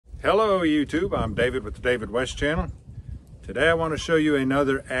Hello YouTube, I'm David with the David West channel. Today I want to show you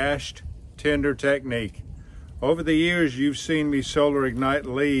another Ashed Tinder technique. Over the years you've seen me solar ignite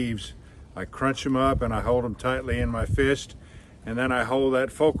leaves. I crunch them up and I hold them tightly in my fist, and then I hold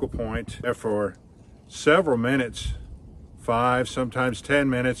that focal point there for several minutes, 5, sometimes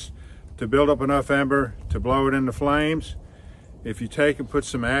 10 minutes, to build up enough ember to blow it into flames. If you take and put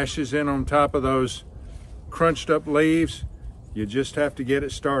some ashes in on top of those crunched up leaves, you just have to get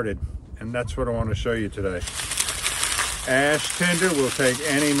it started, and that's what I want to show you today. Ash tinder will take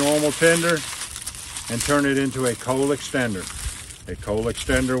any normal tinder and turn it into a coal extender. A coal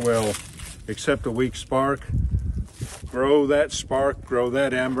extender will accept a weak spark, grow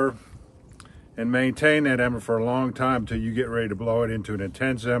that ember, and maintain that ember for a long time until you get ready to blow it into an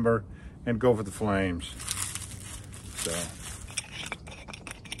intense ember and go for the flames. So,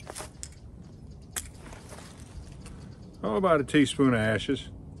 about a teaspoon of ashes,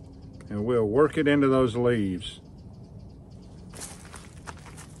 and we'll work it into those leaves.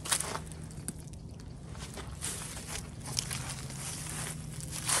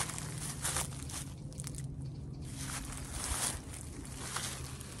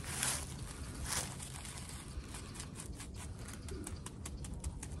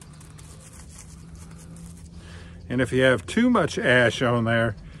 And if you have too much ash on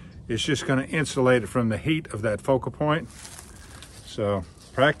there, it's just going to insulate it from the heat of that focal point. So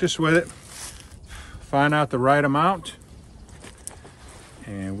practice with it, find out the right amount,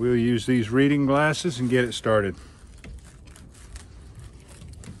 and we'll use these reading glasses and get it started.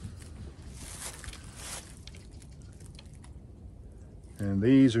 And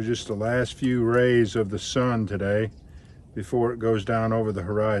these are just the last few rays of the sun today before it goes down over the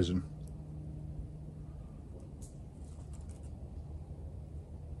horizon.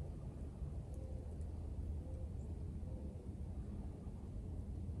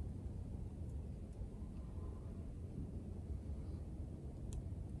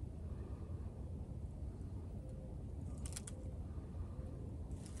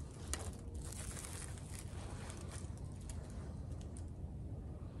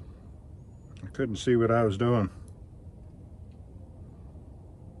 Couldn't see what I was doing.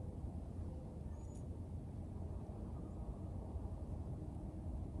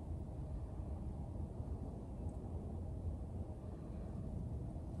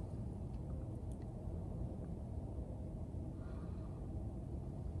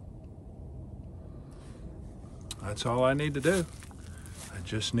 That's all I need to do. I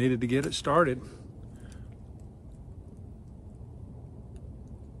just needed to get it started.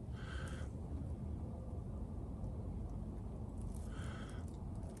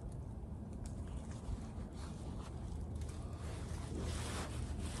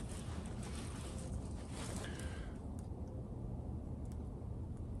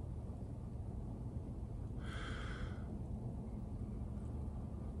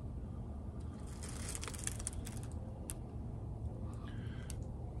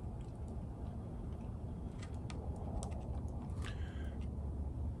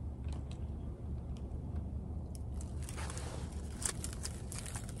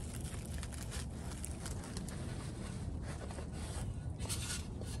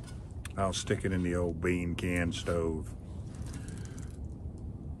 I'll stick it in the old bean can stove.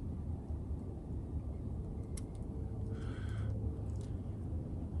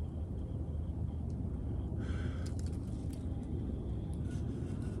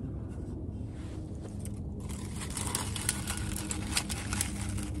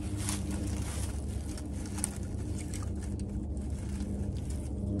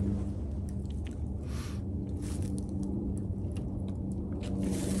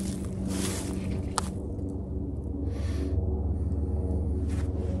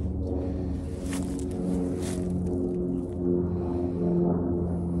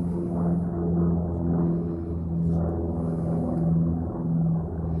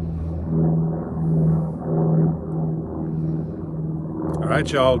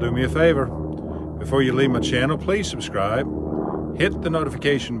 Alright y'all, do me a favor. Before you leave my channel, please subscribe, hit the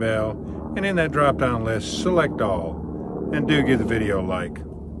notification bell, and in that drop down list, select all, and do give the video a like.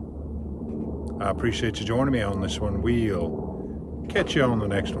 I appreciate you joining me on this one. We'll catch you on the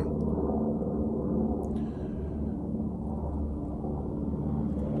next one.